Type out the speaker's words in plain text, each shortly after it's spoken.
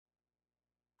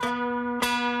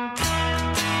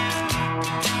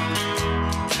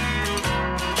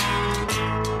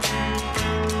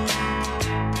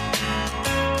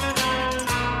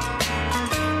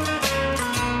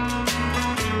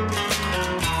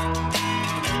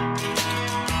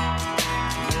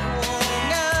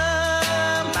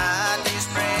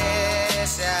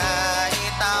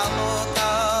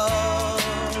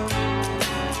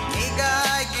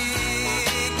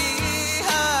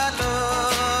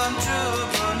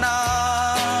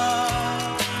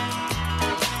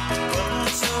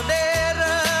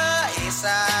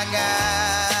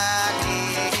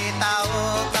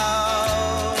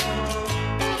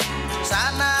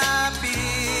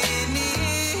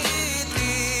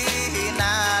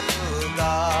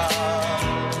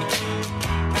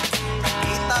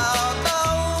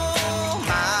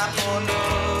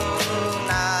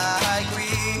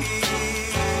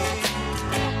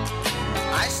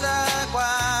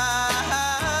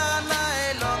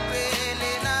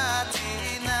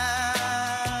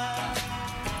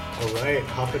right,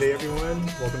 half a day, everyone.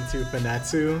 Welcome to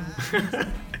Fanatsu.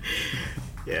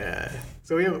 Yeah.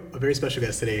 So we have a very special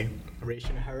guest today, Ray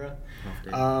Shinohara.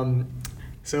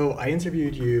 So I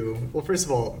interviewed you. Well, first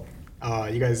of all,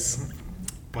 you guys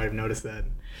might have noticed that.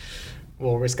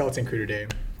 Well, we're skeleton crew today,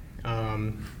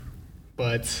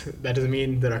 but that doesn't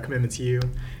mean that our commitment to you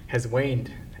has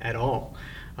waned at all.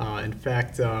 In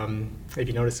fact, if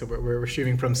you notice, we're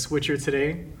shooting from Switcher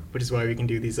today, which is why we can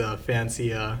do these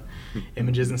fancy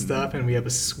images and stuff, and we have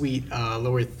a sweet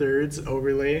lower thirds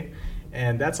overlay,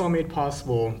 and that's all made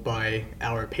possible by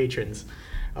our patrons.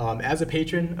 As a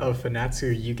patron of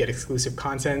Fanatsu, you get exclusive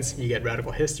content, you get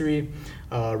radical history,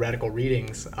 radical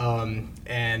readings,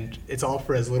 and it's all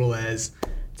for as little as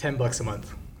 $10 a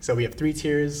month. So we have 3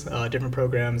 tiers, different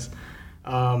programs.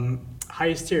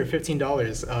 Highest tier,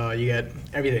 $15, you get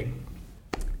everything,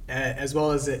 as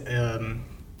well as an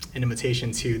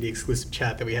invitation to the exclusive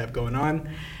chat that we have going on.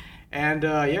 And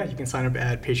yeah, you can sign up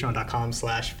at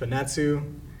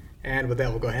patreon.com/Fanatsu. And with that,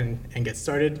 we'll go ahead and get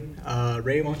started.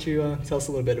 Ray, why don't you tell us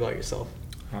a little bit about yourself?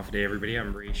 Half day, everybody.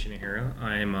 I'm Ray Shinohara.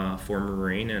 I'm a former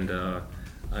Marine and a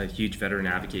huge veteran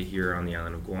advocate here on the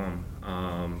island of Guam.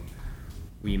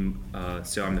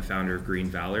 So I'm the founder of Green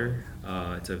Valor.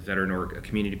 It's a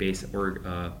community-based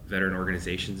veteran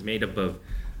organization. It's made up of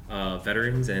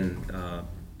veterans and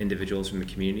individuals from the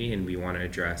community, and we want to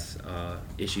address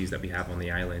issues that we have on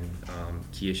the island.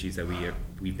 Key issues that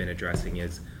we've been addressing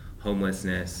is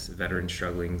homelessness, veterans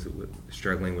struggling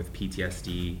with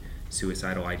PTSD,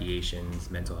 suicidal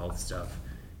ideations, mental health stuff,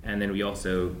 and then we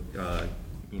also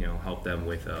help them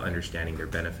with understanding their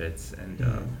benefits and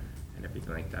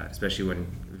everything like that, especially when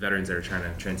veterans that are trying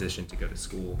to transition to go to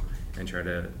school and try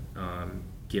to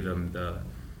give them the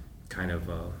kind of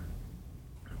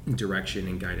direction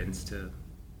and guidance to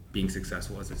being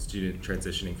successful as a student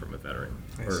transitioning from a veteran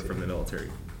or from the military.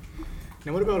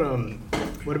 Now, what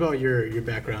about your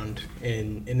background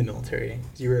in the military?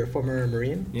 You were a former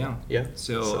Marine? Yeah. Yeah.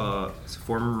 So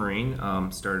former Marine,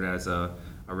 started as a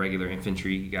regular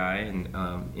infantry guy, and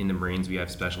in the Marines we have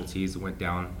specialties. Went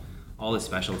down all the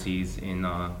specialties in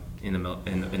the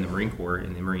Marine Corps,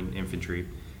 in the Marine Infantry,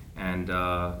 and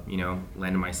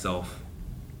landed myself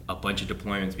a bunch of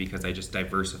deployments because I just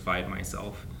diversified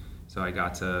myself. So I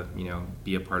got to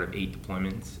be a part of 8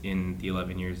 deployments in the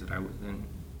 11 years that I was in.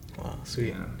 Wow,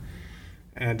 sweet. Yeah.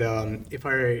 And if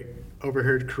I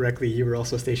overheard correctly, you were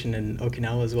also stationed in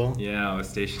Okinawa as well? Yeah, I was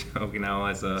stationed in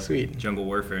Okinawa as a sweet jungle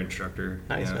warfare instructor.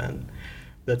 Nice, yeah. Man.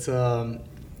 That's,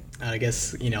 I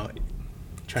guess,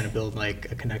 trying to build like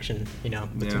a connection,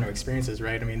 between our experiences,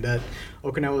 right? I mean, that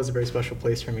Okinawa was a very special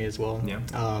place for me as well. Yeah.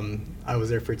 I was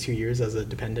there for 2 years as a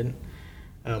dependent.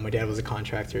 My dad was a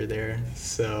contractor there.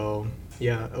 So,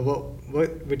 yeah. How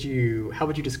would you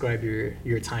describe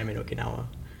your time in Okinawa?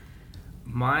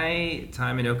 My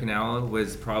time in Okinawa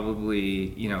was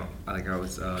probably, like I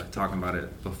was talking about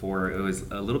it before, it was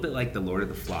a little bit like the Lord of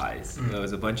the Flies. Mm-hmm. There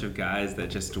was a bunch of guys that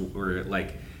just were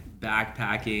like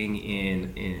backpacking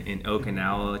in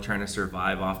Okinawa, trying to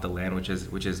survive off the land, which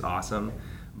is awesome.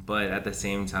 But at the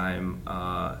same time,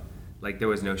 there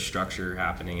was no structure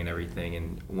happening and everything.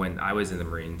 And when I was in the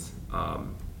Marines,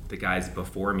 the guys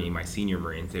before me, my senior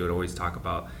Marines, they would always talk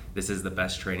about, this is the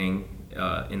best training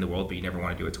in the world, but you never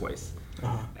want to do it twice.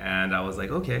 Uh-huh. And I was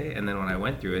like, okay. And then when I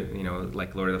went through it,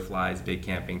 like Lord of the Flies, big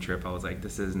camping trip, I was like,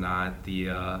 this is not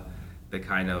the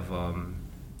kind of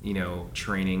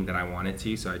training that I wanted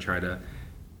to. So I tried to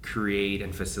create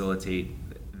and facilitate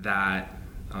that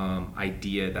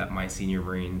idea that my senior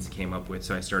Marines came up with.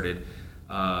 So I started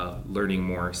learning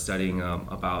more, studying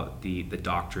about the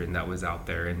doctrine that was out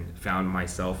there, and found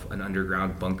myself an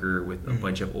underground bunker with a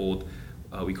bunch of old,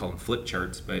 we call them flip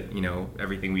charts, but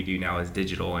everything we do now is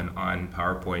digital and on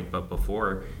PowerPoint, but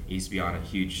before it used to be on a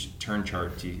huge turn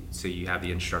chart, so you have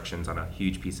the instructions on a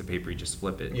huge piece of paper, you just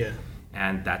flip it. Yeah.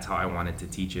 And that's how I wanted to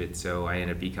teach it, so I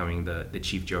ended up becoming the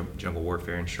chief jungle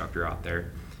warfare instructor out there.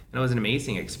 And it was an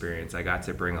amazing experience. I got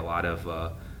to bring a lot of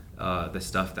the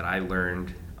stuff that I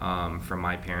learned from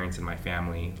my parents and my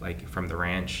family, like from the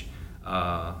ranch,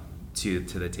 to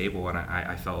the table, and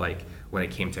I felt like when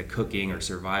it came to cooking or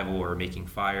survival or making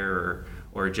fire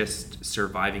or just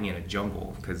surviving in a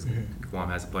jungle, because Guam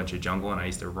has a bunch of jungle and I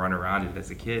used to run around it as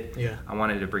a kid. Yeah. I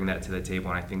wanted to bring that to the table,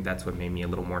 and I think that's what made me a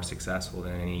little more successful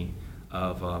than any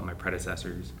of my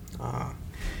predecessors.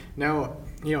 Now,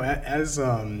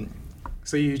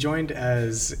 so you joined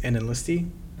as an enlistee?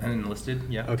 An enlisted,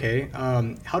 yeah. Okay.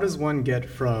 How does one get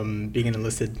from being an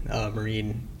enlisted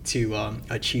Marine to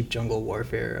a chief jungle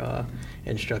warfare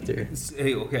instructor?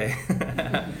 Okay.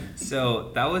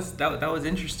 So that was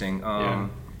interesting.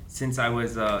 since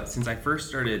I first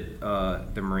started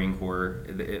the Marine Corps,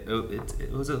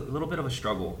 it was a little bit of a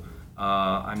struggle.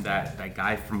 I'm that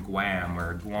guy from Guam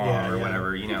or Guam or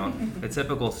whatever, the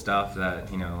typical stuff that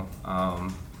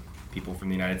people from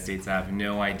the United States that have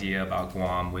no idea about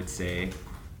Guam would say.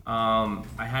 I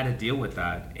had to deal with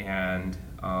that, and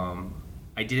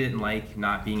I didn't like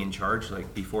not being in charge.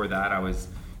 Like before that, I was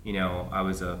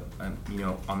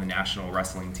on the national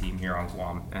wrestling team here on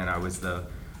Guam, and I was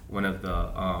one of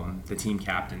the team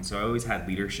captains. So I always had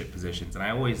leadership positions, and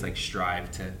I always strive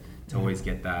to always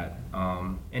get that.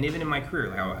 And even in my career,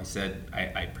 like I said,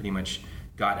 I pretty much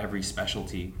got every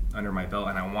specialty under my belt,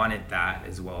 and I wanted that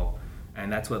as well.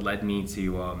 And that's what led me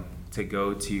to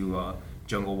go to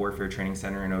Jungle Warfare Training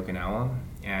Center in Okinawa,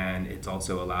 and it's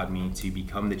also allowed me to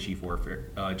become the chief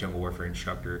jungle warfare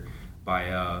instructor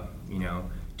by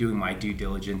doing my due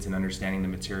diligence and understanding the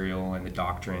material and the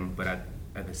doctrine, but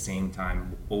at the same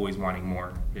time always wanting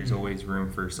more. There's always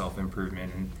room for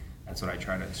self-improvement, and that's what I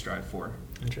try to strive for.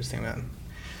 Interesting, man.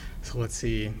 So let's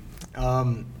see.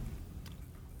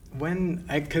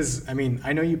 Because I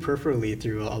know you peripherally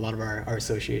through a lot of our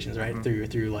associations, right? Mm-hmm.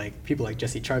 Through like people like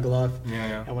Jesse Chargaloff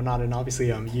and whatnot, and obviously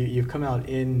you've come out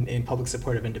in public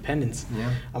support of independence.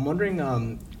 Yeah. I'm wondering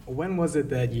when was it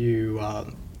that you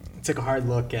took a hard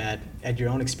look at your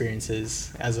own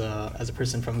experiences as a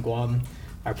person from Guam,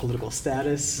 our political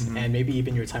status, and maybe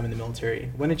even your time in the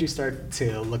military? When did you start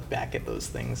to look back at those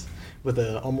things with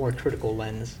a more critical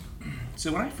lens?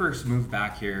 So when I first moved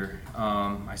back here,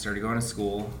 I started going to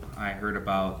school. I heard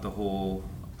about the whole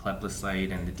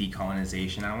plebiscite and the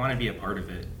decolonization. I wanted to be a part of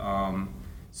it.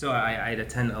 So I'd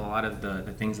attend a lot of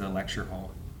the things in the lecture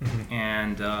hall. Mm-hmm.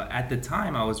 And at the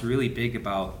time, I was really big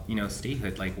about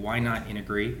statehood. Like, why not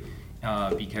integrate?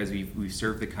 Because we've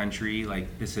served the country.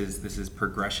 Like, this is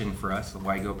progression for us. So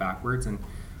why go backwards? And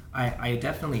I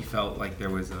definitely felt like there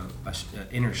was an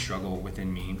inner struggle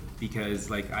within me, because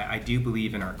I do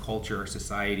believe in our culture, our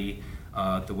society,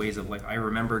 the ways of life. I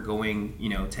remember going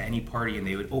to any party, and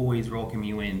they would always welcome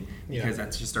you in because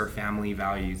that's just our family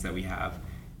values that we have.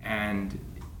 And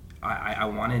I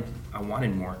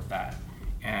wanted more of that.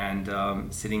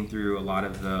 And sitting through a lot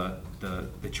of the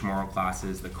Chamorro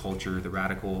classes, the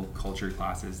radical culture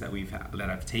classes that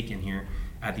I've taken here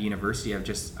at the university,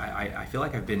 I feel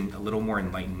like I've been a little more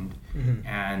enlightened. Mm-hmm.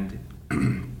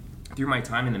 And through my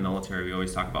time in the military, we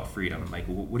always talk about freedom. Like,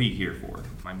 what are you here for?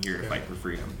 I'm here to fight for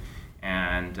freedom.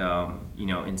 And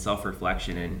in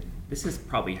self-reflection, and this has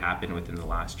probably happened within the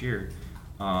last year,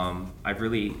 I've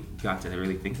really got to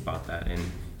really think about that. And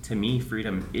to me,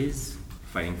 freedom is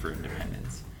fighting for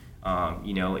independence.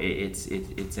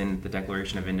 It's in the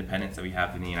Declaration of Independence that we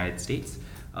have in the United States.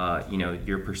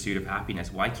 Your pursuit of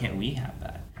happiness. Why can't we have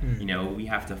that? We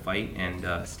have to fight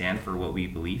and stand for what we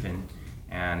believe in.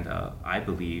 And I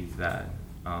believe that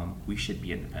we should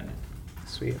be independent.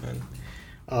 Sweet,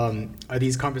 man. Are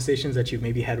these conversations that you've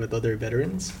maybe had with other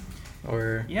veterans?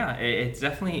 Or yeah, it's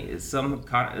definitely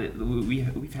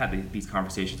we've had these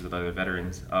conversations with other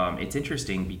veterans. It's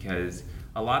interesting because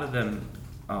a lot of them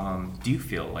do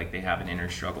feel like they have an inner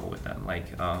struggle with them.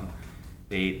 Like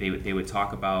they would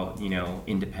talk about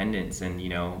independence and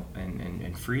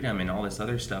and freedom and all this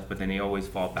other stuff, but then they always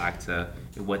fall back to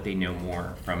what they know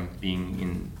more from being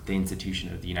in the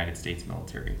institution of the United States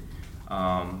military.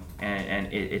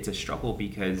 And it's a struggle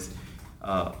because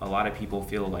a lot of people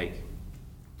feel like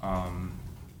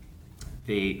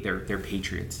they're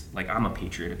patriots. Like, I'm a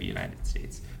patriot of the United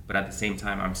States, but at the same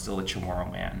time, I'm still a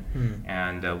Chamorro man.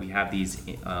 And we have these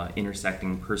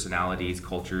intersecting personalities,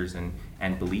 cultures,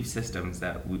 and belief systems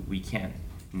that we can't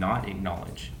not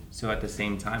acknowledge. So at the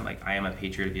same time, like, I am a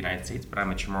patriot of the United States, but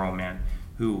I'm a Chamorro man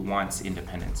who wants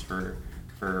independence for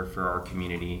our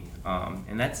community.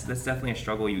 And that's definitely a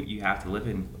struggle you have to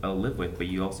live with, but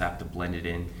you also have to blend it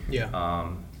in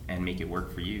and make it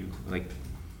work for you. Like,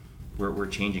 we're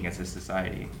changing as a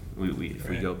society. If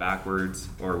we go backwards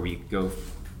or we go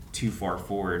too far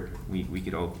forward, we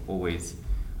could always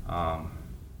have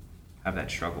that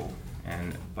struggle.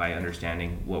 And by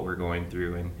understanding what we're going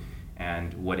through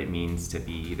and what it means to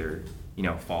be either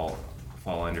fall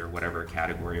under whatever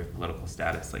category of political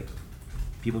status, like,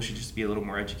 people should just be a little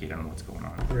more educated on what's going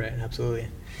on. Right, absolutely.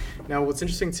 Now, what's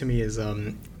interesting to me is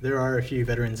there are a few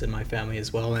veterans in my family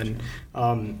as well, and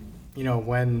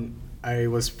when I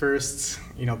was first,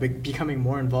 becoming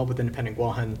more involved with Independent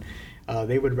Guahan,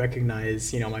 they would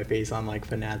recognize, my face on like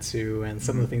Fanatsu and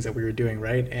some of the things that we were doing,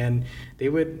 right? And they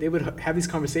would have these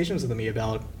conversations with me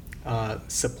about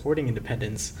supporting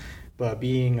independence, but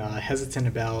being hesitant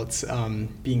about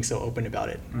being so open about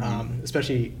it,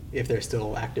 especially if they're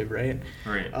still active, right?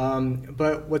 Right.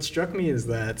 But what struck me is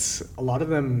that a lot of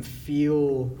them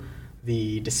feel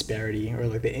the disparity or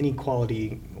like the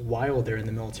inequality while they're in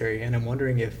the military, and I'm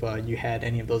wondering if you had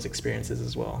any of those experiences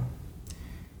as well.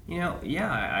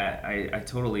 Yeah, I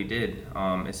totally did,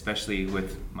 especially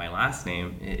with my last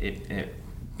name, it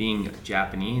being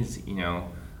Japanese,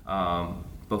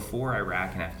 before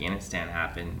Iraq and Afghanistan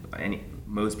happened,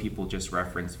 most people just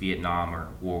reference Vietnam or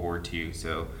World War II,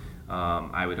 so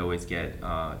I would always get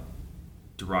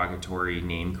derogatory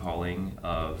name calling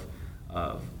of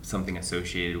something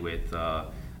associated with the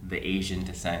Asian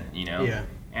descent, Yeah.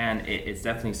 And it's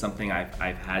definitely something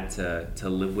I've had to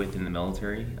live with in the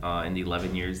military in the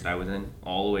 11 years that I was in,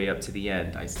 all the way up to the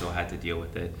end. I still had to deal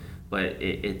with it, but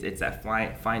it's that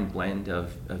fine blend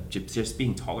of just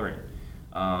being tolerant.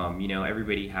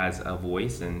 Everybody has a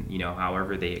voice, and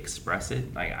however they express it,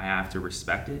 I have to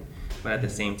respect it. But at the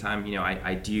same time,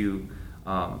 I do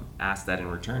ask that in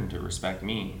return to respect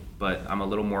me. But I'm a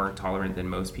little more tolerant than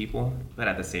most people. But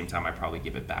at the same time, I probably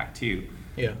give it back too.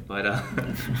 Yeah. But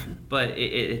but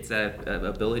it's that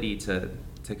ability to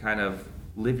kind of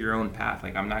live your own path.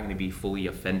 Like, I'm not going to be fully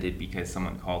offended because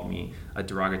someone called me a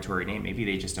derogatory name. Maybe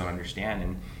they just don't understand.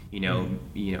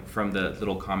 And from the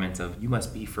little comments of, you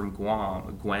must be from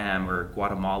Guam or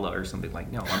Guatemala or something,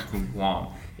 like, no, I'm from Guam.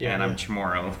 And I'm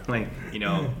Chamorro.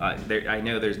 I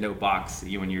know there's no box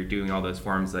when you're doing all those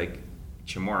forms like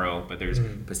Chamorro, but there's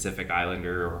Pacific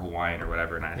Islander or Hawaiian or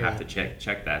whatever, and I have to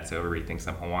check that so everybody thinks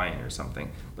I'm Hawaiian or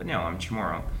something. But no, I'm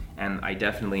Chamorro, and I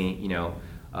definitely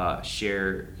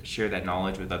share that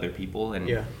knowledge with other people, and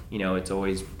it's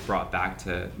always brought back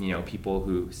to people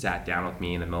who sat down with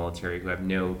me in the military who have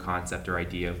no concept or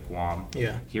idea of Guam.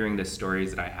 Hearing the stories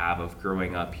that I have of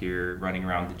growing up here, running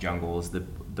around the jungles,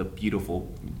 the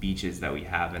beautiful beaches that we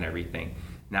have and everything.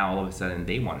 Now all of a sudden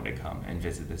they wanted to come and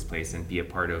visit this place and be a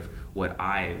part of what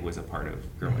I was a part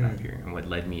of growing up here, and what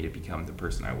led me to become the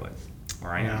person I was,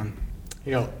 where I am.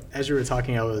 As you were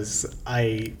talking,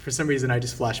 for some reason I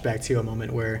just flashed back to a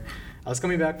moment where I was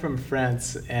coming back from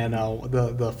France, and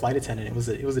the flight attendant, it was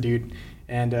a dude,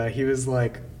 and he was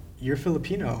like, "You're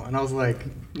Filipino," and I was like,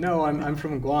 "No, I'm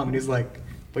from Guam," and he's like,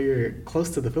 "But you're close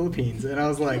to the Philippines," and I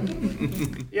was like,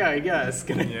 "Yeah, I guess.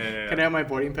 Can I have my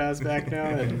boarding pass back now?"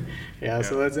 And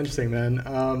so that's interesting, man.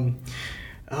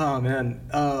 Oh man,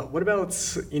 what about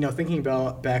thinking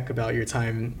back about your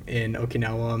time in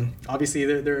Okinawa? Obviously,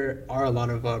 there are a lot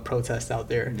of protests out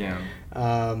there.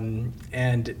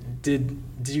 And did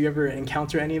you ever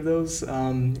encounter any of those?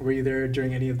 Were you there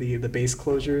during any of the base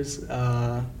closures?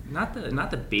 Not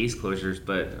the base closures,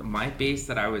 but my base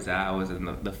that I was at, I was in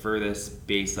the furthest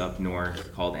base up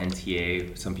north called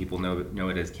NTA. Some people know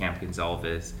it as Camp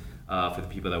Gonzalez. For the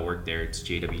people that work there, it's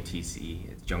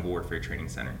JWTC, it's Jungle Warfare Training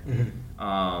Center.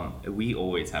 We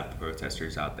always have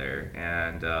protesters out there,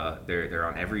 and they're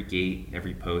on every gate,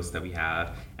 every post that we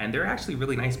have, and they're actually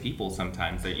really nice people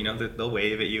sometimes. They'll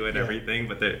wave at you and everything,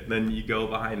 but then you go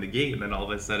behind the gate, and then all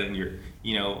of a sudden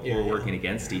we're working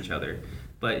against each other.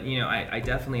 But I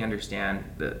definitely understand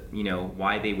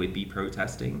why they would be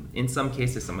protesting. In some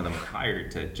cases, some of them were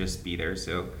hired to just be there,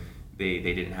 so they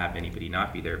didn't have anybody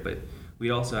not be there. But we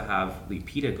also have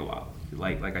PETA go out.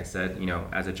 Like I said,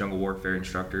 as a jungle warfare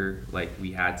instructor,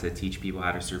 we had to teach people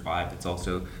how to survive. It's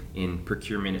also in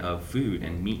procurement of food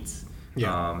and meats.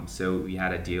 So we had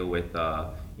to deal with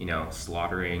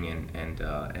slaughtering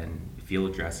and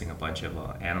field dressing a bunch of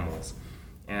animals,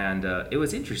 and it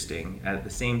was interesting. At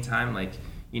the same time,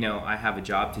 I have a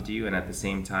job to do, and at the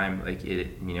same time,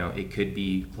 it could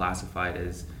be classified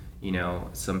as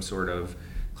some sort of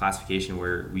classification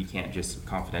where we can't just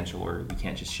confidential, or we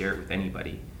can't just share it with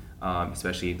anybody,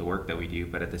 especially the work that we do.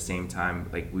 But at the same time,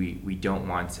 we don't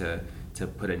want to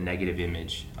put a negative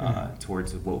image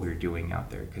towards what we're doing out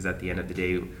there, because at the end of the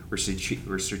day, we're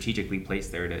strategically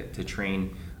placed there to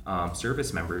train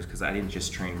service members, because I didn't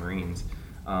just train Marines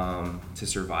to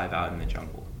survive out in the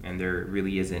jungle, and there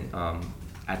really isn't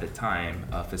at the time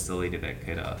a facility that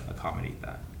could accommodate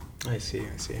that. I see.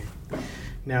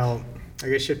 Now, I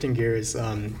guess shifting gears,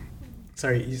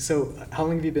 so how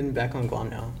long have you been back on Guam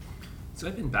now? So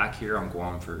I've been back here on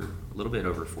Guam for a little bit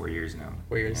over 4 years now.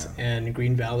 4 years. Yeah. And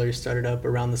Green Valor started up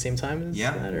around the same time as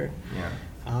that? Or?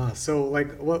 Yeah. So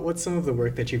what's some of the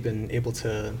work that you've been able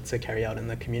to carry out in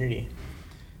the community?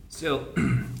 So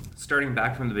starting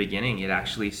back from the beginning, it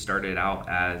actually started out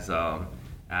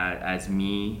as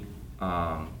me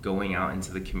going out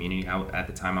into the community. At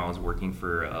the time, I was working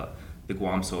for the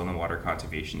Guam Soil and Water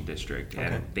Conservation District,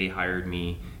 and they hired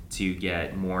me to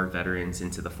get more veterans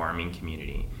into the farming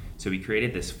community. So we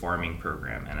created this farming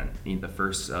program, and in the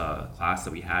first class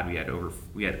that we had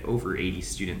over 80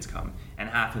 students come, and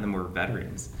half of them were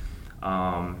veterans.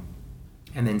 And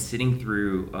then sitting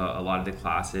through a lot of the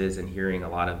classes and hearing a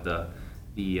lot of the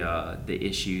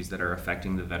issues that are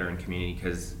affecting the veteran community,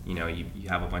 because you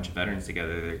have a bunch of veterans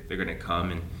together, they're going to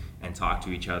come and talk to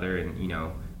each other and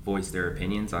voice their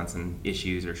opinions on some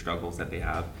issues or struggles that they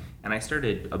have. And I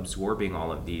started absorbing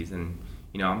all of these, and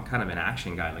I'm kind of an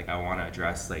action guy. Like, I want to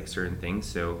address like certain things,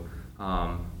 so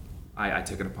I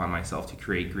took it upon myself to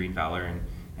create Green Valor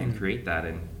and create that,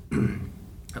 and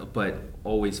but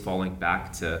always falling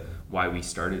back to why we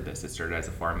started this. It started as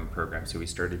a farming program, so we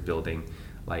started building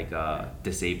like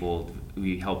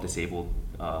we help disabled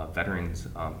veterans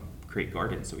create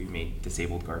gardens. So we made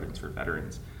disabled gardens for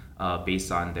veterans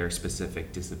based on their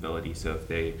specific disability. So if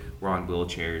they were on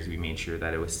wheelchairs, we made sure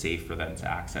that it was safe for them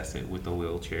to access it with the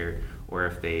wheelchair. Or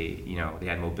if they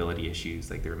had mobility issues,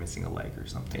 like they were missing a leg or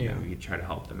something, then we could try to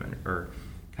help them or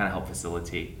kind of help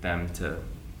facilitate them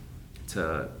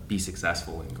to be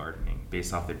successful in gardening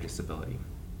based off their disability.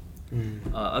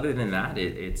 Other than that,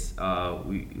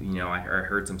 I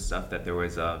heard some stuff that there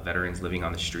was veterans living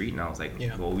on the street, and I was like,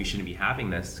 well, we shouldn't be having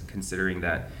this, considering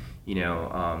that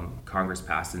Congress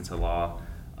passed into law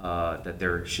that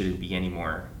there shouldn't be any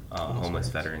more homeless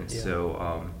veterans. Yeah.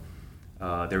 So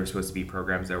there were supposed to be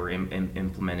programs that were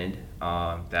implemented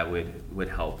that would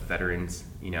help veterans,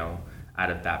 out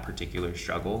of that particular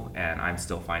struggle, and I'm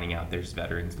still finding out there's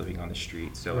veterans living on the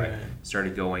street. So I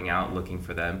started going out looking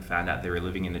for them, found out they were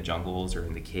living in the jungles or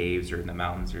in the caves or in the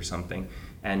mountains or something,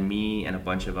 and me and a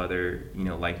bunch of other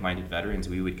like-minded veterans,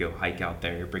 we would go hike out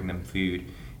there, bring them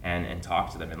food, and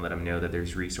talk to them and let them know that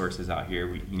there's resources out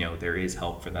here. There is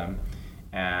help for them,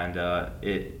 and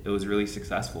it was really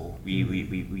successful.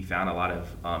 We found a lot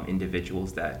of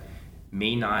individuals that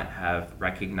may not have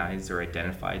recognized or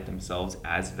identified themselves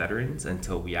as veterans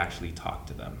until we actually talked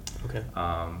to them. Okay.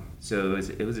 So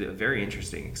it was a very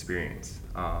interesting experience.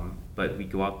 But we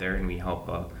go out there and we help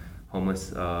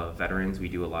homeless veterans. We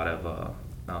do a lot of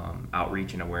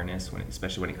outreach and awareness,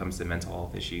 especially when it comes to mental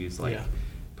health issues like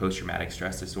post-traumatic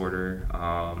stress disorder,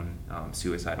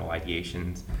 suicidal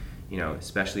ideations.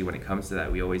 Especially when it comes to that,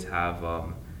 we always have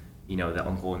the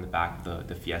uncle in the back of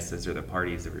the fiestas or the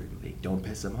parties that don't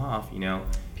piss him off, he's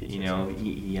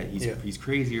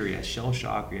crazy, or he has shell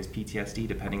shock, or he has PTSD,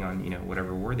 depending on,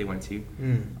 whatever war they went to.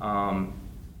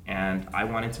 And I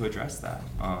wanted to address that.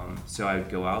 So I would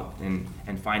go out and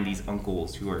find these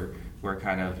uncles who are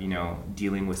kind of,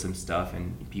 dealing with some stuff,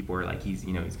 and people are like, he's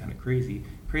kind of crazy.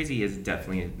 Crazy is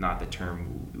definitely not the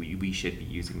term we should be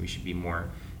using. We should be more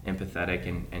empathetic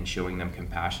and showing them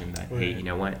compassion that, hey, you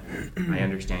know what, I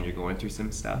understand you're going through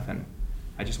some stuff, and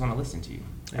I just want to listen to you.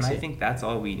 And I think that's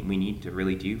all we need to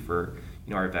really do for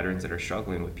our veterans that are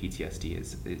struggling with PTSD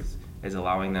is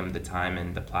allowing them the time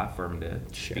and the platform to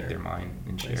speak their mind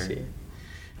and share.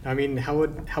 I mean, how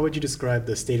would you describe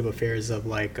the state of affairs of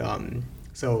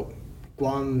so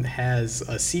Guam has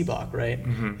a CBOC, right?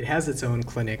 Mm-hmm. It has its own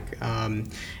clinic, and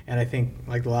I think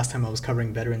like the last time I was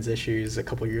covering veterans issues a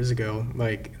couple years ago,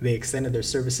 like they extended their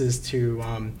services to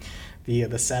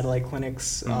the satellite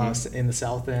clinics in the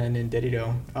South End in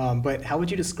Dededo. But how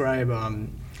would you describe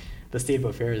the state of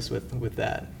affairs with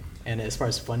that, and as far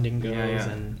as funding goes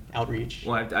and outreach?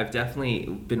 Well, I've definitely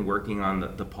been working on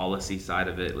the policy side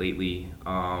of it lately.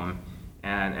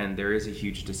 And there is a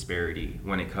huge disparity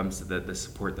when it comes to the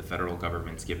support the federal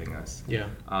government's giving us.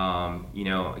 I'll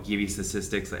give you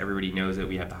statistics that everybody knows that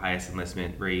we have the highest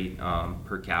enlistment rate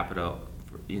per capita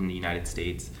in the United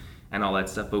States and all that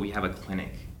stuff, but we have a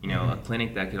clinic, a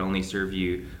clinic that could only serve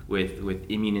you with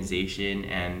immunization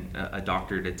and a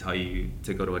doctor to tell you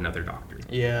to go to another doctor.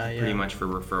 Pretty much for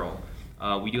referral.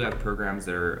 We do have programs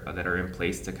that are in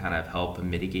place to kind of help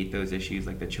mitigate those issues,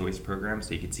 like the choice program,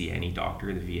 so you can see any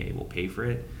doctor. The VA will pay for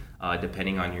it,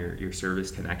 depending on your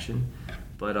service connection.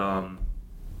 But I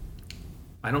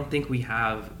don't think we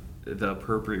have the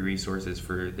appropriate resources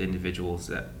for the individuals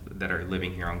that are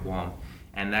living here on Guam,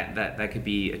 and that could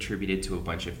be attributed to a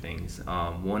bunch of things.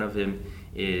 One of them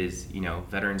is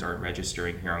veterans aren't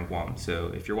registering here on Guam.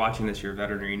 So if you're watching this, you're a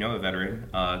veteran or you know a veteran,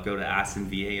 go to Aston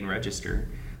VA and register.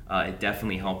 It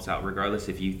definitely helps out, regardless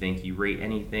if you think you rate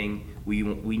anything. We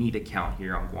need a count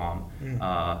here on Guam,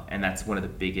 and that's one of the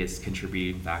biggest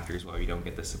contributing factors why we don't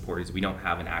get the support is we don't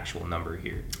have an actual number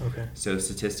here. Okay. So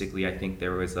statistically, I think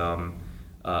there was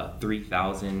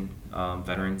 3,000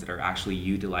 veterans that are actually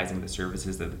utilizing the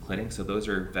services of the clinic. So those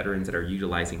are veterans that are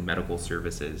utilizing medical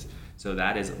services. So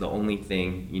that is the only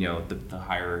thing, the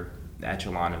higher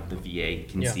echelon of the VA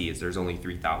can see is there's only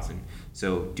 3,000.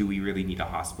 So do we really need a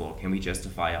hospital? Can we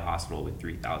justify a hospital with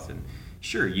 3,000?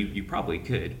 Sure, you probably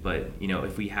could, but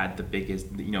if we had the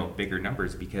biggest, bigger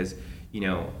numbers, because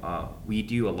we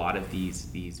do a lot of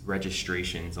these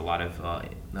registrations. A lot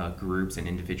of groups and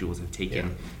individuals have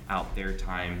taken out their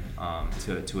time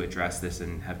to address this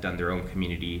and have done their own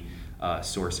community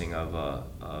sourcing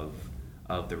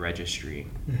of the registry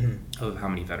of how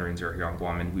many veterans are here on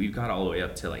Guam, and we've got all the way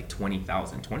up to like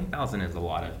 20,000. 20,000 is a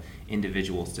lot of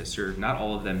individuals to serve. Not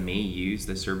all of them may use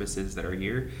the services that are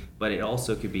here, but it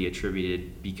also could be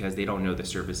attributed because they don't know the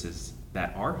services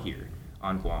that are here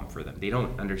on Guam for them. They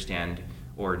don't understand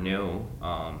or know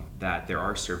that there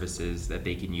are services that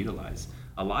they can utilize.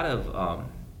 A lot of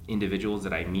individuals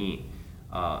that I meet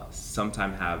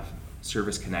sometimes have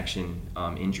service connection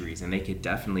injuries, and they could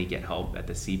definitely get help at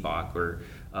the CBOC or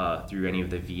through any of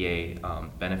the VA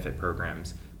benefit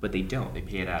programs, but they don't. They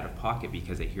pay it out of pocket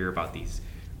because they hear about these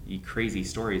crazy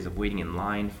stories of waiting in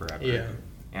line forever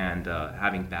and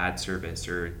having bad service,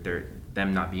 or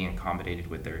them not being accommodated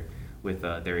with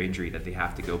their injury, that they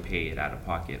have to go pay it out of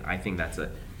pocket. I think that's a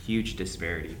huge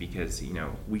disparity, because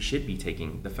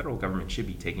the federal government should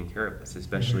be taking care of this,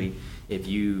 especially if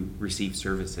you receive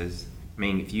services. I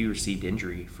mean, if you received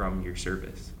injury from your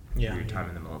service, your time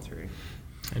in the military.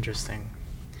 Interesting.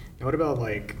 And what about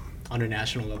like on a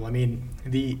national level? I mean,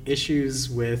 the issues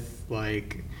with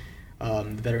like the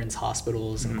veterans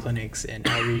hospitals and clinics and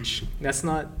outreach, that's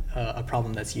not a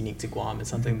problem that's unique to Guam. It's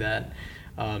something that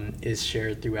is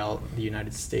shared throughout the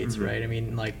United States, right? I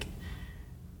mean, like,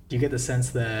 do you get the sense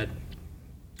that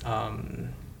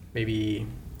maybe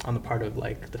on the part of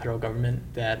like the federal government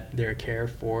that their care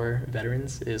for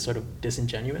veterans is sort of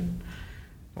disingenuous,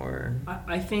 or?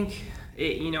 I think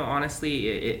honestly,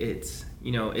 it's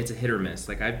a hit or miss.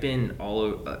 Like I've been all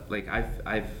over, like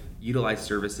I've utilized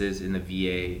services in the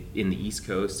VA in the East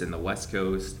Coast and the West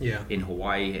Coast, in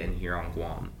Hawaii and here on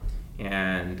Guam,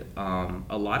 and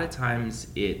a lot of times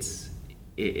it's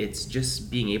just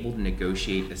being able to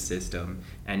negotiate a system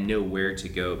and know where to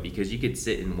go, because you could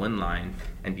sit in one line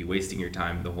and be wasting your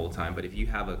time the whole time. But if you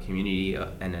have a community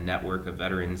and a network of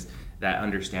veterans that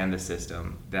understand the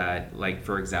system, that, like,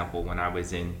 for example, when I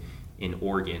was in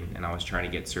Oregon and I was trying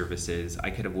to get services, I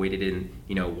could have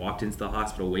walked into the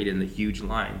hospital, waited in the huge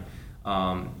line,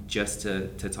 just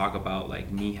to talk about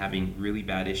like me having really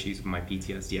bad issues with my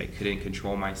PTSD. I couldn't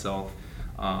control myself.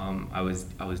 I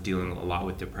was dealing a lot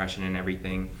with depression and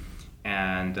everything,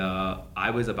 and I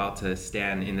was about to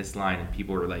stand in this line, and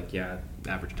people were like, "Yeah,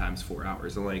 average time's 4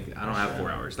 hours." I'm like, "I don't have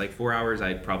 4 hours. Like 4 hours,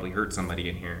 I'd probably hurt somebody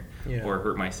in here, or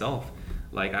hurt myself.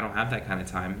 Like I don't have that kind of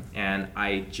time." And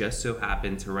I just so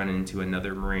happened to run into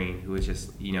another Marine who was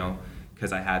just,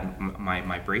 because I had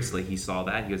my bracelet, he saw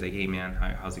that. He was like, "Hey man,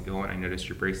 how's it going? I noticed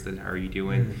your bracelet. How are you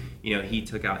doing?" He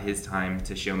took out his time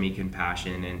to show me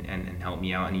compassion and help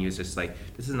me out. And he was just like,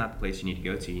 "This is not the place you need to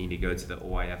go to. You need to go to the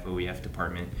OEF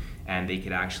department, and they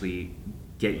could actually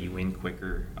get you in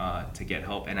quicker to get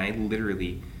help." And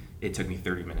it took me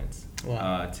 30 minutes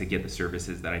to get the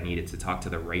services that I needed, to talk to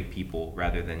the right people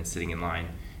rather than sitting in line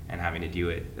and having to do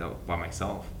it by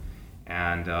myself.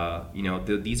 And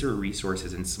these are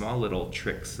resources and small little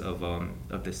tricks of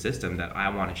the system that I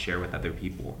want to share with other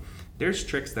people. There's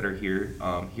tricks that are here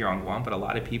on Guam, but a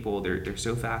lot of people they're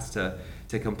so fast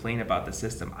to complain about the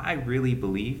system. I really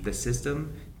believe the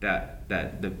system that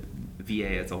the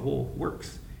VA as a whole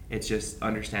works. It's just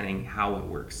understanding how it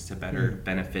works to better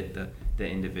benefit the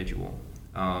individual.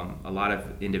 A lot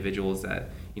of individuals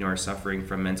that are suffering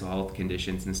from mental health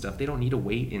conditions and stuff, they don't need to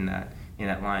wait in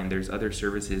that line. There's other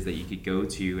services that you could go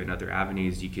to and other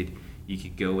avenues you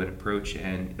could go and approach,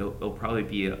 and it'll probably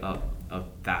be a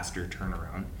faster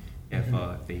turnaround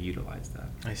if they utilize that.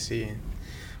 I see.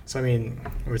 So I mean,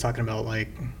 we're talking about like,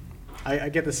 I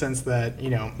get the sense that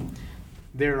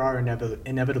there are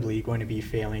inevitably going to be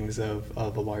failings of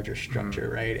a larger structure,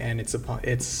 right? And it's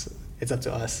up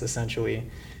to us essentially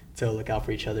to look out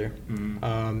for each other.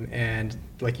 And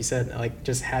like you said, like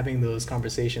just having those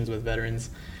conversations with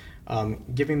veterans,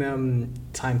 giving them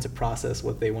time to process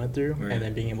what they went through, and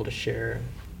then being able to share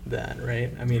that,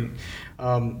 right? I mean,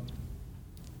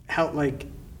 how, like,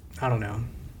 I don't know.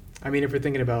 I mean, if we're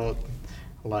thinking about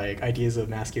like ideas of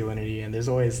masculinity, and there's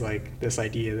always like this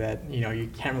idea that you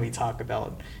can't really talk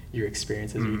about your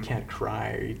experiences, or you can't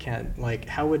cry, or you can't, like,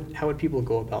 how would people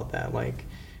go about that, like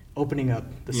opening up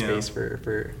the space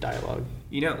for dialogue?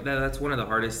 That's one of the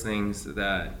hardest things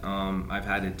that I've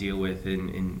had to deal with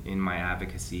in my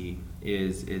advocacy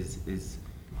is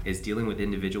dealing with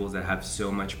individuals that have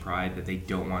so much pride that they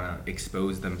don't want to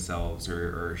expose themselves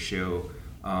or show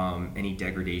any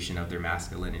degradation of their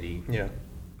masculinity. Yeah.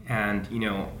 And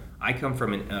I come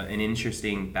from an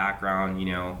interesting background,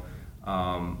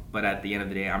 but at the end of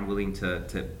the day, I'm willing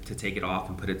to take it off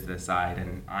and put it to the side.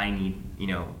 And I need,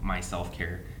 my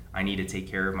self-care. I need to take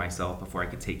care of myself before I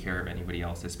could take care of anybody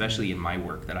else, especially in my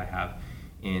work that I have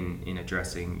in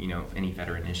addressing, any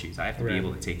veteran issues. I have to be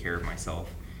able to take care of myself.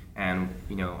 And,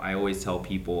 I always tell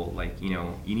people, like, you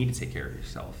need to take care of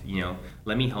yourself.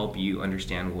 Let me help you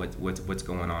understand what's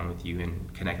going on with you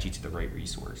and connect you to the right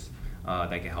resource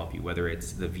that can help you, whether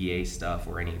it's the VA stuff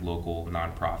or any local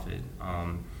nonprofit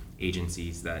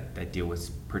agencies that deal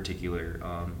with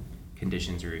particular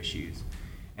conditions or issues.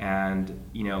 And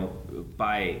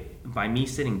by me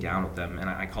sitting down with them, and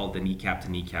I call it the kneecap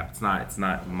to kneecap. It's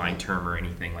not my term or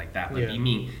anything like that, but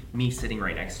me sitting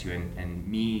right next to you and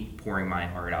me pouring my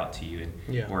heart out to you,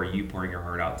 or you pouring your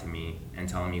heart out to me and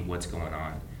telling me what's going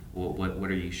on. What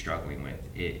are you struggling with?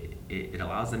 It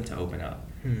allows them to open up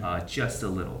just a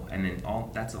little, and then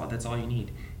that's all you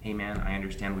need. Hey man, I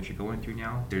understand what you're going through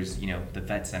now. There's the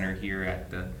vet center here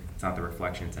it's not the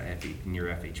Reflection, it's near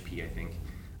FHP, I think.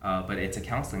 But it's a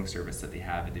counseling service that they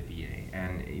have at the VA,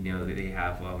 and they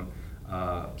have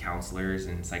counselors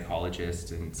and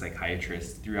psychologists and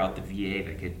psychiatrists throughout the VA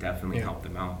that could definitely help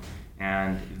them out.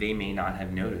 And they may not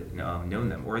have known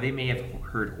them, or they may have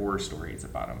heard horror stories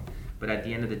about them. But at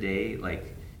the end of the day,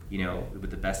 with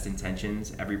the best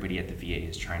intentions, everybody at the VA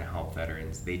is trying to help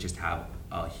veterans. They just have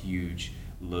a huge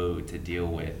load to deal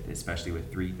with, especially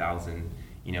with 3,000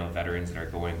 veterans that are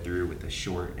going through with the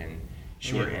short and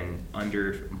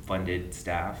underfunded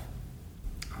staff.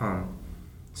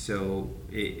 So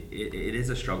it is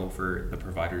a struggle for the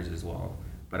providers as well.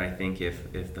 But I think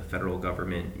if the federal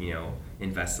government,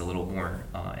 invests a little more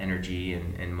energy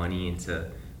and money into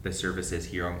the services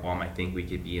here on Guam, I think we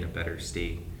could be in a better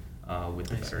state with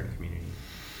the veteran community.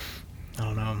 I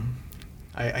don't know.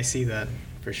 I see that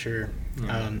for sure.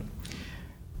 Yeah.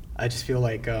 I just feel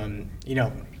like,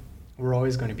 we're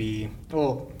always going to be,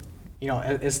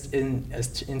 as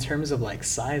in terms of like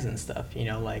size and stuff,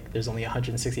 there's only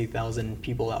 160,000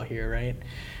 people out here, right?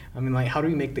 I mean, how do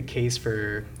we make the case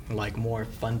for like more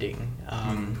funding?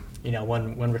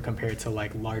 When we're compared to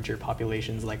like larger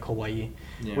populations like Hawaii,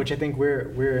 which I think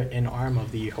we're an arm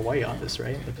of the Hawaii office,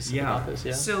 right? The Pacific office.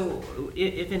 Yeah. So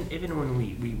even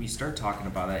when we start talking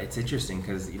about that, it's interesting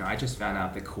because I just found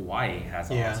out that Kauai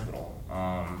has a hospital.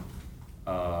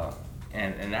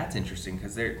 And that's interesting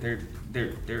because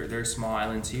they're a small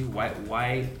island too.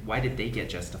 Why did they get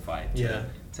justified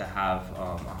to have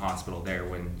a hospital there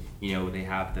when they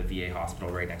have the VA hospital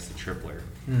right next to Tripler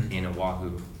in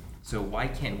Oahu? So why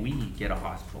can't we get a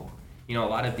hospital? A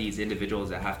lot of these individuals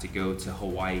that have to go to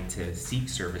Hawaii to seek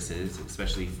services,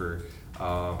 especially for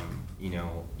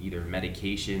either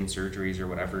medication, surgeries, or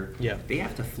whatever, they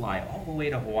have to fly all the way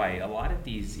to Hawaii. A lot of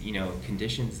these,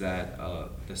 conditions that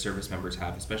the service members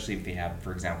have, especially if they have,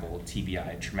 for example,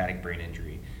 TBI, traumatic brain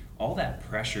injury, all that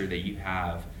pressure that you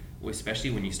have, especially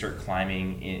when you start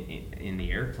climbing in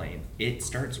the airplane, it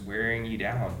starts wearing you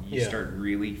down. You start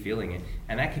really feeling it.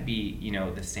 And that could be,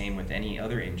 the same with any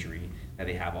other injury that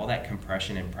they have. All that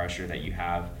compression and pressure that you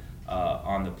have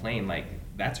on the plane,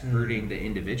 that's hurting the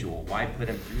individual. Why put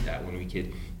them through that when we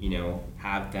could,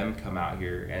 have them come out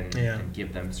here and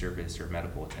give them service or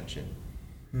medical attention?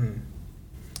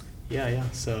 Yeah.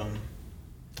 So,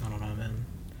 I don't know, man.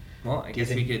 Well, I guess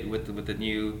we could, with the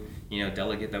new,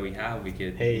 delegate that we have, we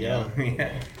could, hey,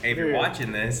 hey, if you're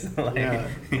watching this,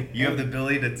 you have the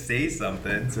ability to say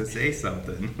something, so say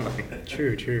something.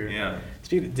 True. Yeah.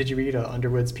 Did you read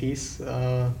Underwood's piece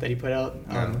that he put out?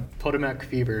 Potomac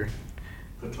Fever.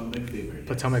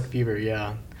 Potomac Fever,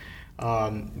 yeah.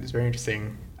 It was very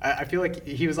interesting. I feel like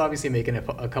he was obviously making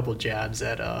a couple jabs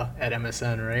at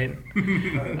MSN, right?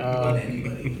 Not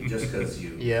anybody, just because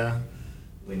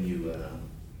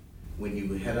when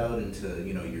you head out into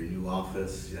your new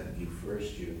office,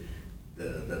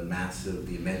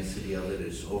 the immensity of it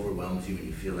is overwhelms you, and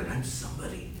you feel like I'm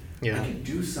somebody. I can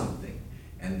do something,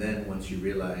 and then once you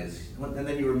realize, and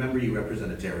then you remember you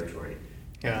represent a territory.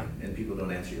 Yeah. And people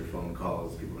don't answer your phone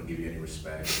calls. People don't give you any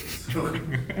respect. So,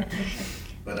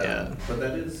 but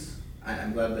that is,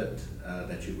 I'm glad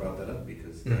that you brought that up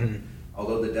because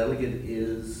although the delegate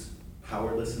is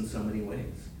powerless in so many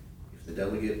ways, if the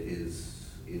delegate is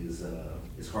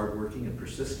hardworking and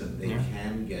persistent, they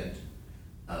can get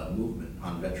movement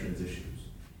on veterans issues.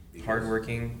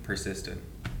 Hardworking, persistent.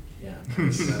 Yeah.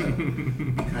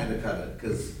 You kind of cut it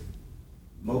because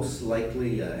most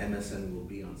likely MSN will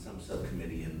be on some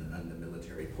subcommittee in the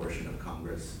military portion of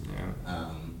Congress.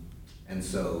 And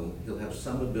so he'll have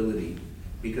some ability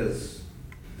because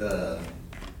the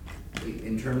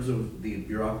in terms of the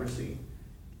bureaucracy,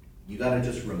 you gotta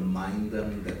just remind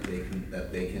them that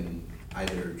they can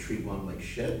either treat Guam like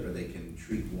shit or they can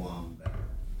treat Guam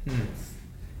better.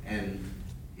 And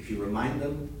if you remind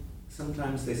them,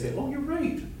 sometimes they say, "Oh, you're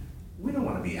right. We don't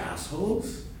want to be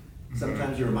assholes."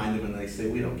 Sometimes you remind them and they say,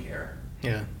 "We don't care."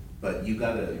 Yeah. But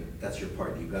that's your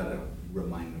part. You gotta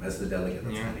remind them as the delegate.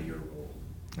 That's kind of your role.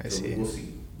 I see. We'll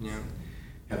see. Yeah.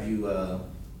 Have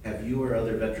you or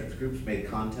other veterans groups made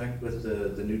contact with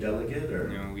the new delegate, or?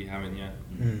 No, we haven't yet.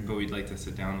 But we'd like to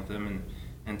sit down with them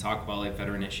and talk about like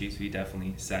veteran issues. We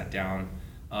definitely sat down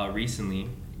recently.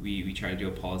 We tried to do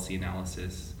a policy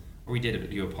analysis, or we did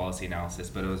do a policy analysis,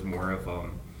 but it was more of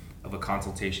a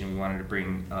consultation. We wanted to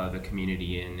bring the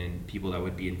community in and people that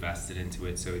would be invested into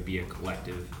it, so it'd be a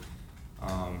collective.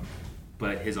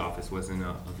 But his office wasn't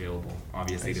available.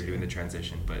 Obviously, they're doing the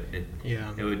transition, but it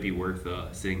would be worth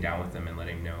sitting down with them and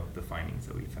letting them know the findings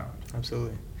that we found.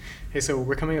 Absolutely. Hey, so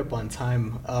we're coming up on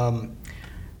time,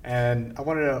 and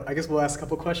I guess we'll ask a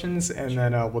couple questions, and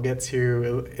then we'll get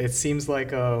to. It seems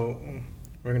like we're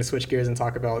going to switch gears and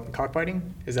talk about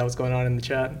cockfighting. Is that what's going on in the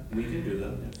chat? We can do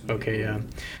that. Yes. Okay, yeah.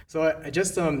 So I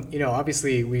just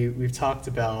obviously we've talked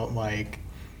about like.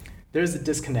 There's a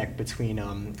disconnect between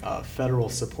federal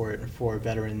support for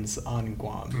veterans on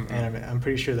Guam, and I'm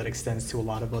pretty sure that extends to a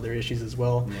lot of other issues as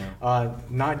well. Yeah.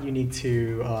 Not unique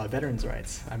to veterans'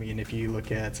 rights. I mean, if you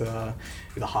look at the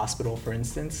hospital, for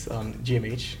instance,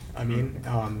 GMH,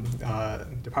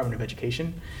 Department of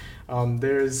Education,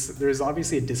 there's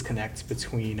obviously a disconnect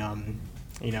between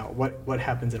what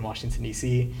happens in Washington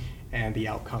D.C. and the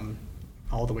outcome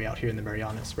all the way out here in the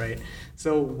Marianas, right?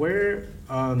 So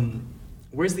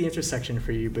where's the intersection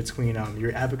for you between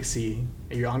your advocacy,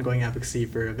 your ongoing advocacy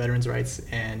for veterans' rights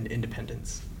and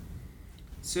independence?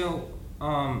 So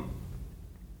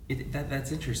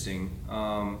that's interesting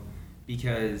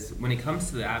because when it comes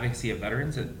to the advocacy of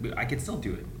veterans, I can still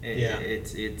do it.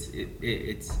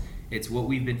 It's what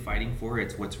we've been fighting for.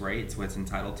 It's what's right. It's what's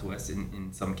entitled to us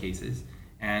in some cases,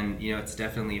 and it's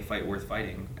definitely a fight worth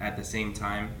fighting. At the same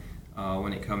time,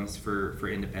 when it comes for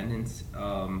independence,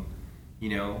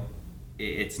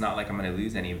 it's not like I'm going to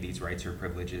lose any of these rights or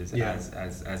privileges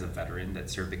as a veteran that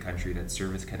served the country, that's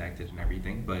service connected and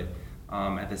everything. But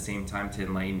at the same time, to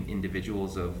enlighten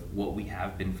individuals of what we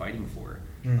have been fighting for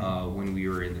when we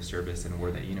were in the service and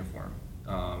wore that uniform.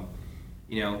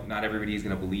 Not everybody is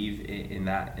going to believe in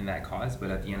that cause, but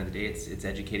at the end of the day, it's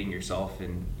educating yourself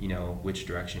and which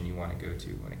direction you want to go to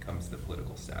when it comes to the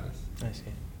political status. I see.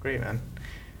 Great, man.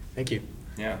 Thank you.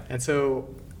 Yeah. And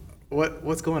so,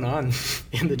 what's going on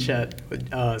in the chat?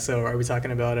 So are we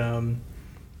talking about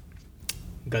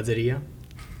Godzilla?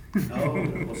 Oh,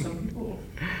 well, some people.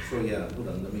 So yeah, hold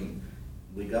on.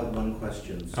 We got one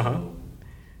question. So,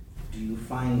 do you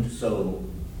find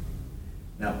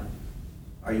now?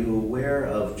 Are you aware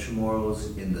of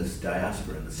Chamorros in this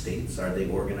diaspora in the States? Are they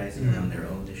organizing around their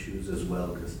own issues as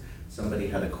well? Because somebody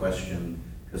had a question,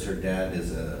 because her dad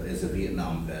is a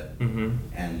Vietnam vet,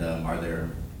 and are there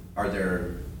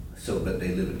but they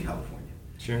live in California.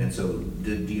 Sure. And so,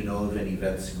 do you know of any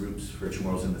vets groups for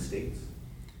Chamorros in the States?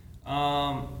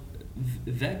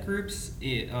 Vet groups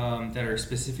that are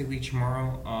specifically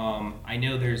Chamorro. I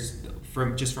know there's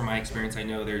from my experience. I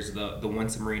know there's the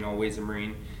once a Marine, always a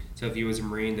Marine. So if he was a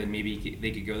Marine, then maybe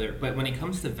they could go there. But when it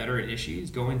comes to veteran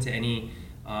issues, go into any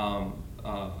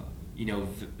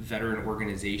veteran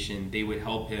organization. They would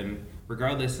help him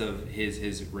regardless of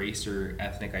his race or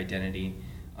ethnic identity.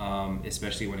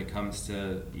 Especially when it comes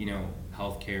to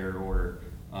healthcare or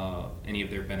any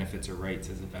of their benefits or rights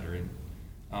as a veteran.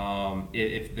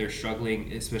 If they're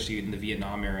struggling, especially in the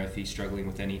Vietnam era, if he's struggling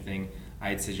with anything,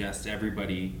 I'd suggest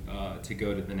everybody to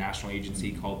go to the national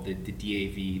agency called the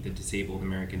DAV, the Disabled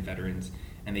American Veterans,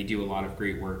 and they do a lot of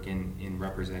great work in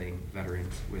representing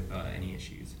veterans with any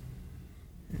issues.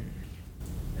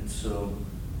 And so,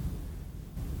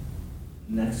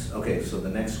 so the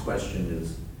next question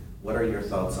is, what are your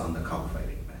thoughts on the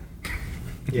cockfighting ban?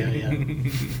 Yeah.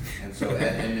 And so,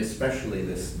 and especially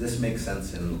this makes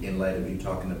sense in light of you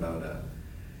talking about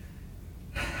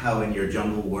how in your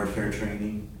jungle warfare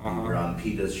training you were on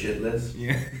PETA's shit list.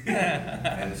 Yeah.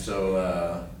 And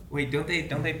so. Wait, don't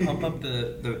they pump up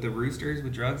the roosters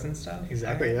with drugs and stuff?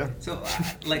 Exactly. Yeah. So,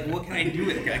 what can I do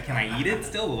with it? Can I eat it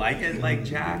still? Like it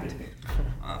jacked?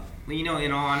 In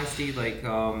all honesty,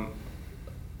 the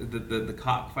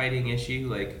cockfighting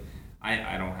issue,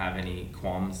 I don't have any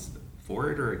qualms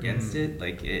for it or against it.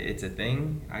 It's a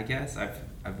thing, I guess.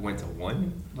 I've went to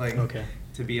one,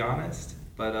 to be honest.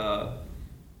 But I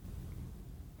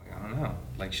don't don't know.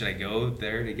 Like, should I go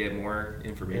there to get more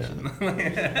information?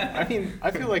 Yeah. I mean,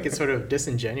 I feel like it's sort of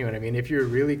disingenuous. I mean, if you're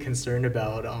really concerned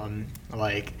about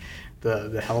like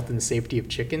the health and safety of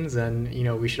chickens, then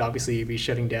we should obviously be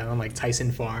shutting down like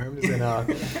Tyson Farms and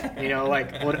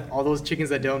like all those chickens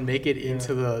that don't make it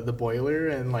into the boiler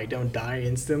and like don't die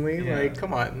instantly. Yeah. Like,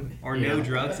 come on. Or no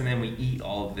drugs, and then we eat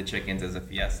all of the chickens as a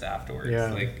fiesta afterwards.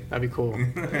 Yeah, like, that'd be cool.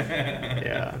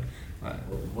 Yeah.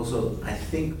 Well, so I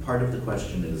think part of the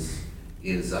question is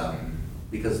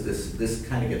because this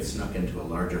kind of gets snuck into a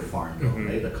larger farm bill,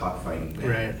 right? The cockfighting ban.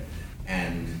 Right.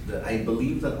 And I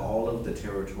believe that all of the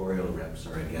territorial reps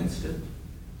are against it,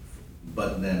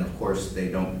 but then of course they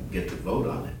don't get to vote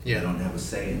on it. Yeah. They don't have a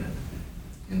say in it.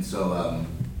 And so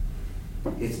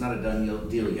it's not a done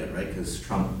deal yet, right? Because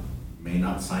Trump may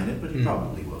not sign it, but he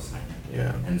probably will sign it.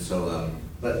 Yeah. And so,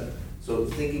 so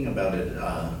thinking about it,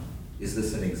 is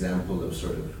this an example of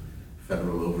sort of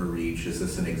federal overreach? Is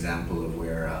this an example of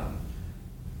where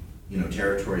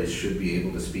territories should be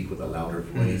able to speak with a louder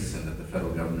voice, and that the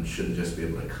federal government shouldn't just be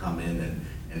able to come in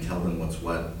and tell them what's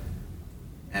what?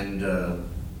 And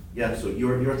so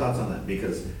your thoughts on that,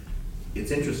 because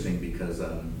it's interesting because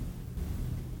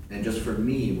and just for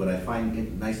me, what I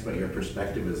find nice about your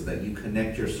perspective is that you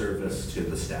connect your service to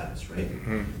the status, right?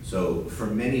 So for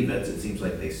many vets, it seems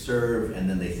like they serve and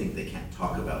then they think they can't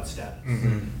talk about status.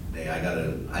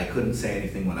 I couldn't say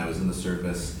anything when I was in the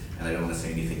service, and I don't want to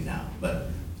say anything now. But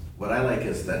what I like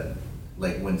is that,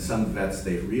 like, when some vets,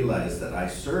 they've realized that I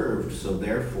served, so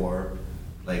therefore,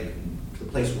 like, the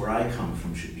place where I come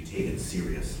from should be taken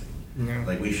seriously. Yeah.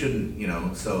 Like, we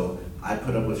shouldn't, so I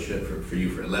put up with shit for you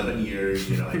for 11 years,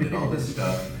 I did all this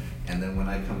stuff, and then when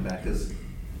I come back, because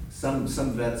some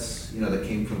vets, that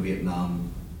came from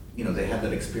Vietnam, they had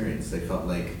that experience. They felt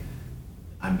like,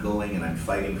 I'm going and I'm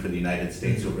fighting for the United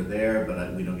States over there,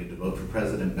 but we don't get to vote for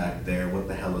president back there. What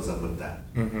the hell is up with that?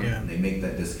 Yeah. And they make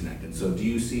that disconnect. And so do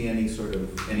you see any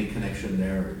connection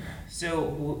there? So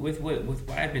with what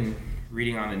I've been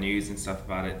reading on the news and stuff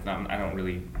about it, I don't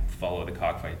really follow the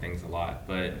cockfight things a lot,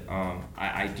 but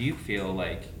I do feel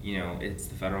like, it's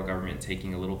the federal government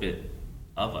taking a little bit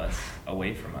of us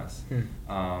away from us.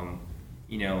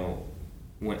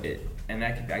 And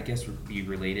that could, I guess, be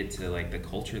related to like the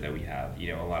culture that we have.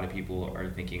 A lot of people are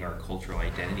thinking our cultural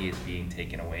identity is being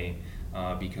taken away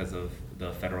because of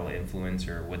the federal influence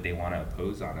or what they want to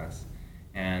impose on us.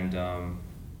 And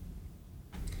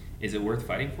is it worth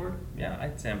fighting for? Yeah,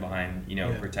 I'd stand behind,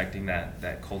 protecting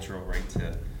that cultural right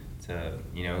to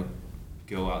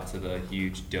go out to the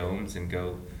huge domes and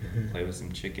go play with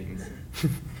some chickens.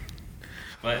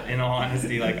 But in all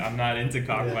honesty, like, I'm not into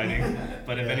cockfighting.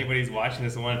 But if anybody's watching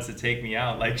this and wants to take me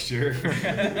out, like, sure.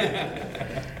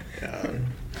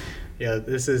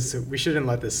 We shouldn't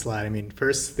let this slide. I mean,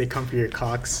 first they come for your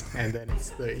cocks, and then it's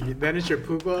your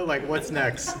pugwa. Like, what's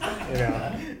next?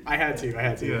 I had to.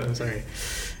 Yeah. I'm sorry.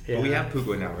 Yeah. But we have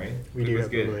pugwa now, right? We do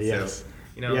have pugwa. Yes. So,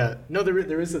 Yeah. No,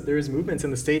 there is movements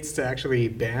in the States to actually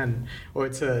ban or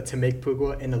to make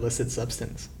pugwa an illicit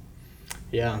substance.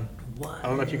 Yeah. What? I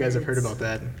don't know if you guys have heard about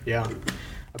that. Yeah.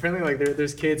 Apparently, like,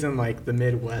 there's kids in like the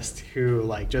Midwest who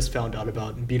like just found out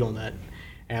about betel nut,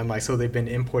 and like so they've been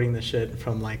importing the shit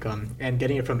from like and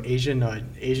getting it from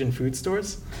Asian food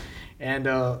stores, and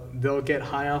they'll get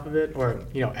high off of it, or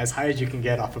as high as you can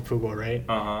get off of pugwa, right?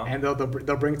 And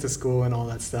they'll bring it to school and all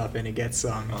that stuff, and it gets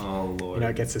oh Lord,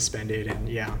 it gets suspended, and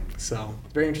so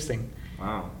very interesting.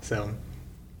 Wow. So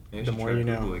maybe the more you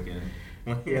know. Again.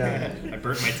 Yeah. I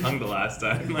burnt my tongue the last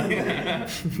time.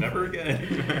 Never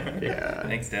again. Yeah.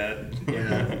 Thanks, Dad.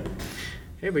 Yeah.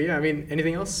 Hey, but I mean,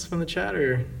 anything else from the chat,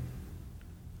 or?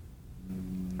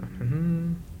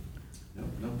 No,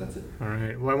 that's it. All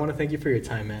right. Well, I want to thank you for your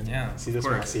time, man. Yeah. See this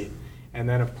one, and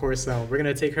then of course we're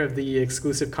gonna take care of the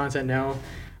exclusive content now.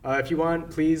 If you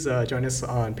want, please join us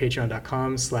on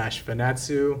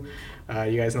patreon.com/Fanatsu.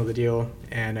 You guys know the deal.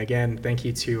 And again, thank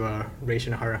you to Ray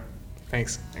Shinohara.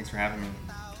 Thanks. Thanks for having me.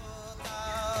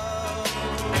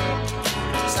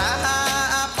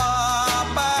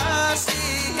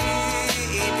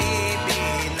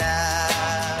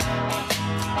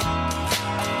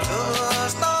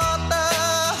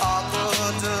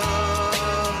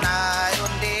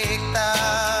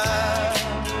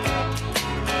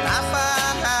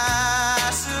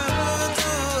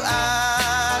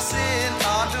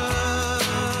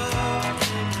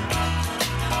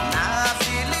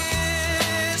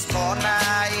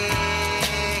 Now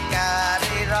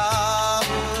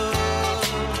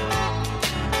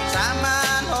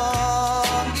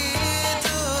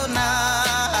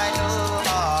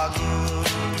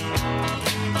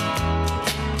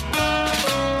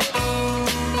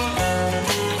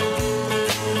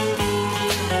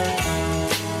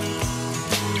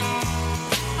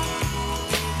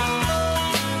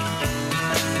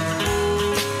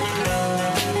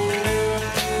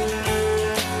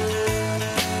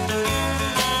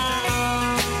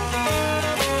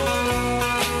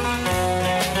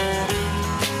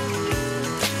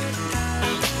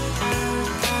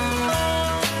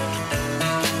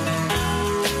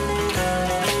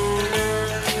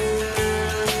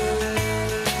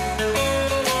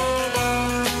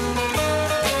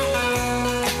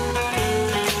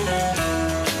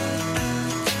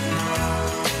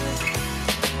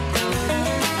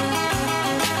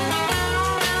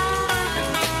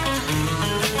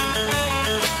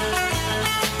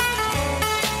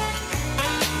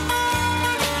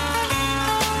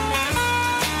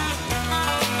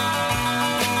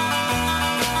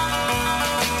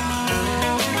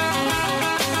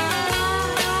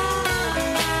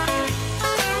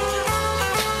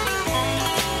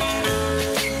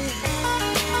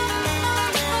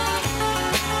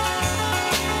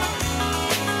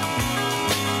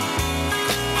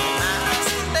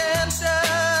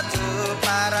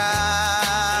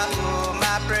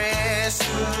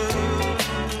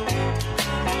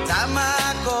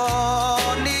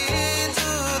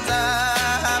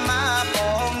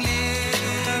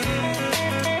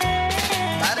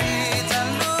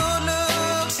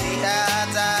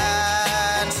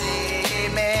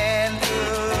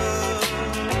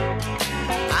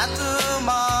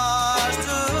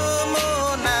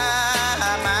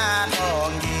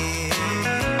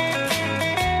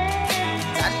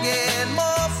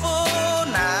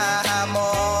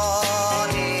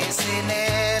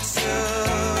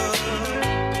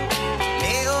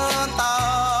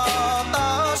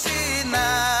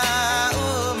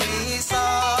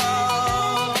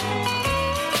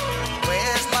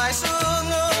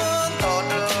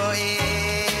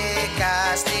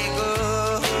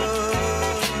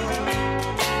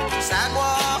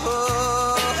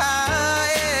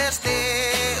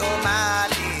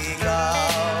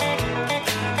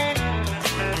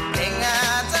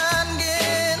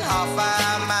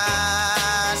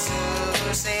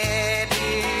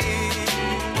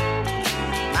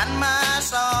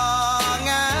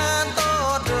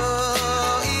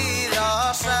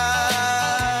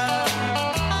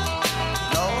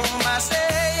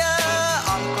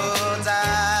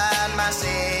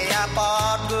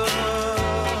padu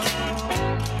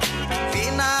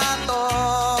Vina to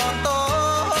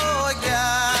ya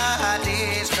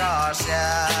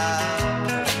diskrasya